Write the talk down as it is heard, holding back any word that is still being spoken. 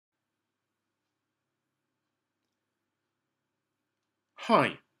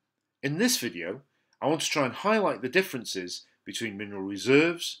Hi, in this video I want to try and highlight the differences between mineral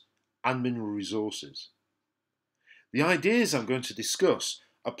reserves and mineral resources. The ideas I'm going to discuss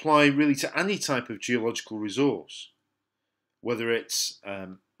apply really to any type of geological resource, whether it's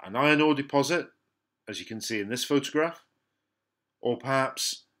an iron ore deposit, as you can see in this photograph, or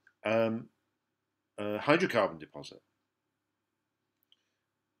perhaps a hydrocarbon deposit.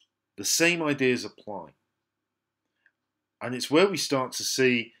 The same ideas apply. And it's where we start to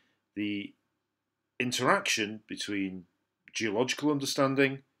see the interaction between geological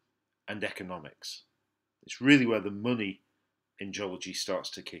understanding and economics. It's really where the money in geology starts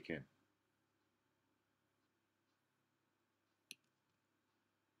to kick in.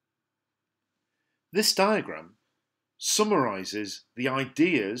 This diagram summarizes the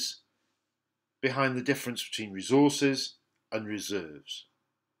ideas behind the difference between resources and reserves.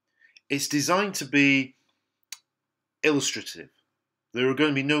 It's designed to be illustrative. There are going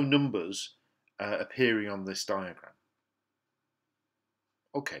to be no numbers appearing on this diagram.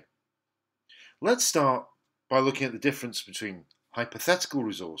 Okay, let's start by looking at the difference between hypothetical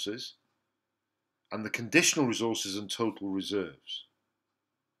resources and the conditional resources and total reserves.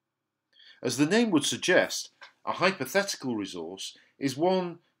 As the name would suggest, a hypothetical resource is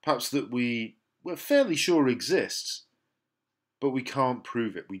one perhaps that we're fairly sure exists, but we can't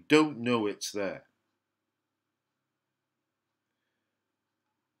prove it. We don't know it's there.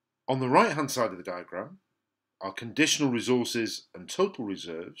 On the right-hand side of the diagram, our conditional resources and total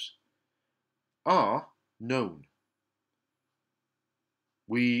reserves are known.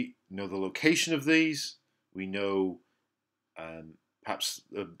 We know the location of these, we know perhaps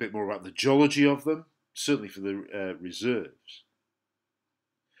a bit more about the geology of them, certainly for the reserves.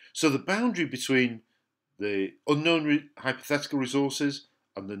 So the boundary between the unknown hypothetical resources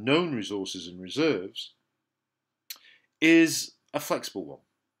and the known resources and reserves is a flexible one.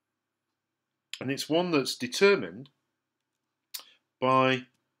 And it's one that's determined by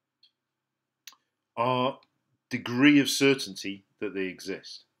our degree of certainty that they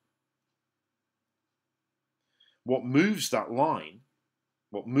exist. What moves that line,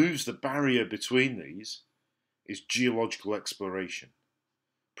 what moves the barrier between these, is geological exploration.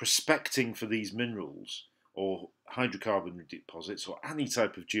 Prospecting for these minerals or hydrocarbon deposits or any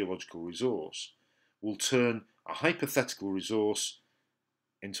type of geological resource will turn a hypothetical resource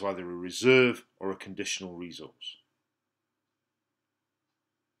into either a reserve or a conditional resource.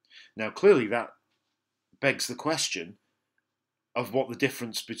 Now clearly that begs the question of what the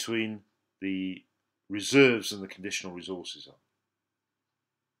difference between the reserves and the conditional resources are.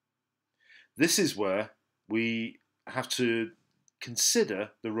 This is where we have to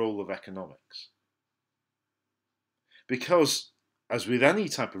consider the role of economics. Because, as with any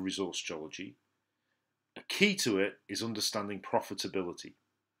type of resource geology, a key to it is understanding profitability.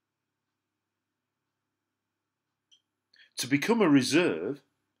 To become a reserve,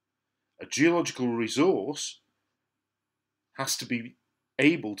 a geological resource has to be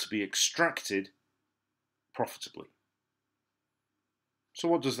able to be extracted profitably. So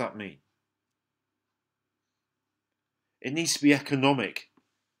what does that mean? It needs to be economic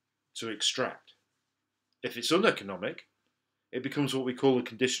to extract. If it's uneconomic, it becomes what we call a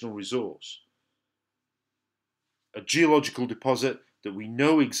conditional resource. A geological deposit that we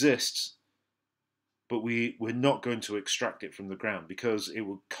know exists, but we're not going to extract it from the ground because it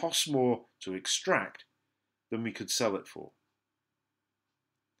would cost more to extract than we could sell it for.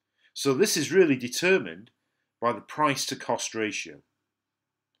 So this is really determined by the price to cost ratio.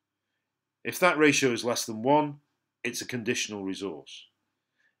 If that ratio is less than 1, it's a conditional resource.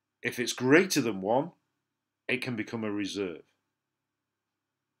 If it's greater than 1, it can become a reserve.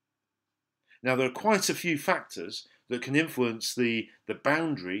 Now there are quite a few factors that can influence the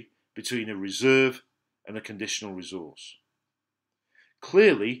boundary between a reserve and a conditional resource.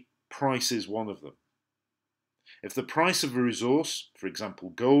 Clearly, price is one of them. If the price of a resource, for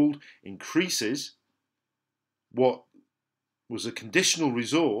example gold, increases, what was a conditional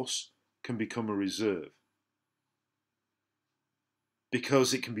resource can become a reserve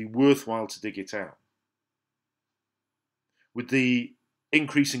because it can be worthwhile to dig it out. With the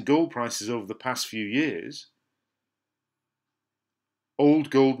increase in gold prices over the past few years,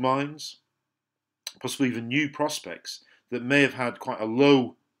 old gold mines, possibly even new prospects that may have had quite a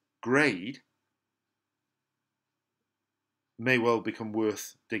low grade, may well become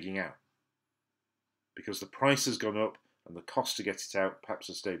worth digging out because the price has gone up and the cost to get it out perhaps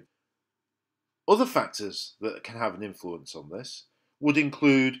has stayed. Other factors that can have an influence on this would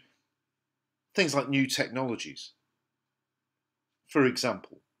include things like new technologies. For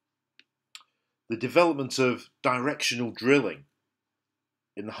example, the development of directional drilling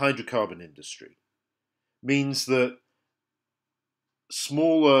in the hydrocarbon industry means that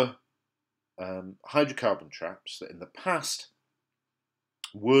smaller hydrocarbon traps that in the past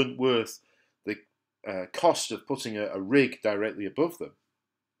weren't worth the cost of putting a rig directly above them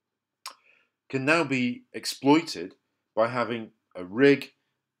can now be exploited by having a rig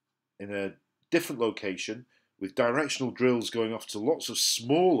in a different location with directional drills going off to lots of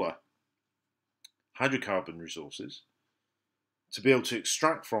smaller hydrocarbon resources to be able to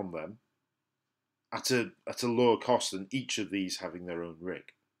extract from them at a lower cost than each of these having their own rig.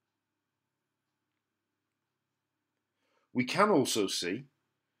 We can also see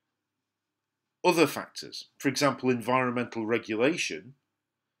other factors, for example, environmental regulation,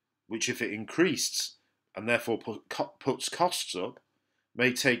 which if it increased and therefore puts costs up,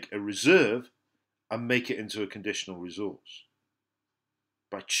 may take a reserve and make it into a conditional resource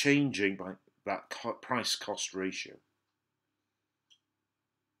by changing by that price-cost ratio.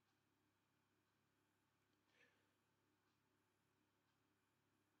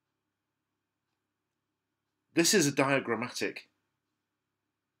 This is a diagrammatic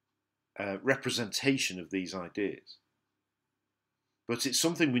representation of these ideas, but it's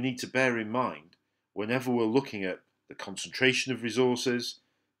something we need to bear in mind whenever we're looking at the concentration of resources,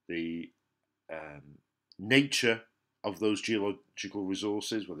 the nature of those geological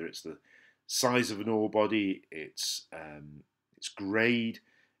resources, whether it's the size of an ore body, its grade,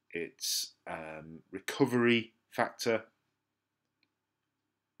 its recovery factor.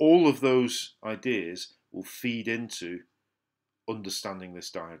 All of those ideas will feed into understanding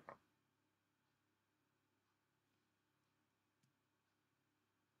this diagram.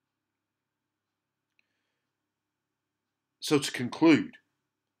 So to conclude,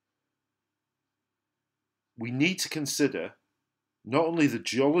 we need to consider not only the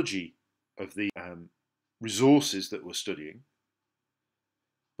geology of the resources that we're studying,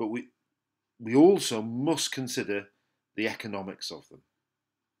 but we also must consider the economics of them.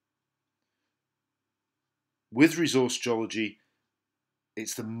 With resource geology,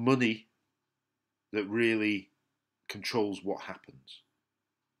 it's the money that really controls what happens.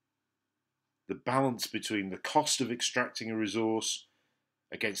 The balance between the cost of extracting a resource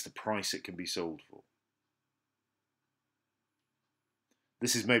against the price it can be sold for.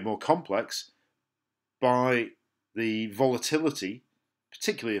 This is made more complex by the volatility,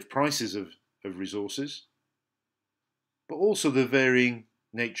 particularly of prices of resources, but also the varying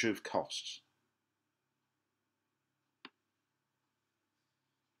nature of costs.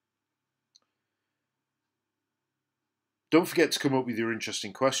 Don't forget to come up with your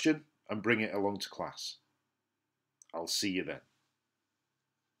interesting question and bring it along to class. I'll see you then.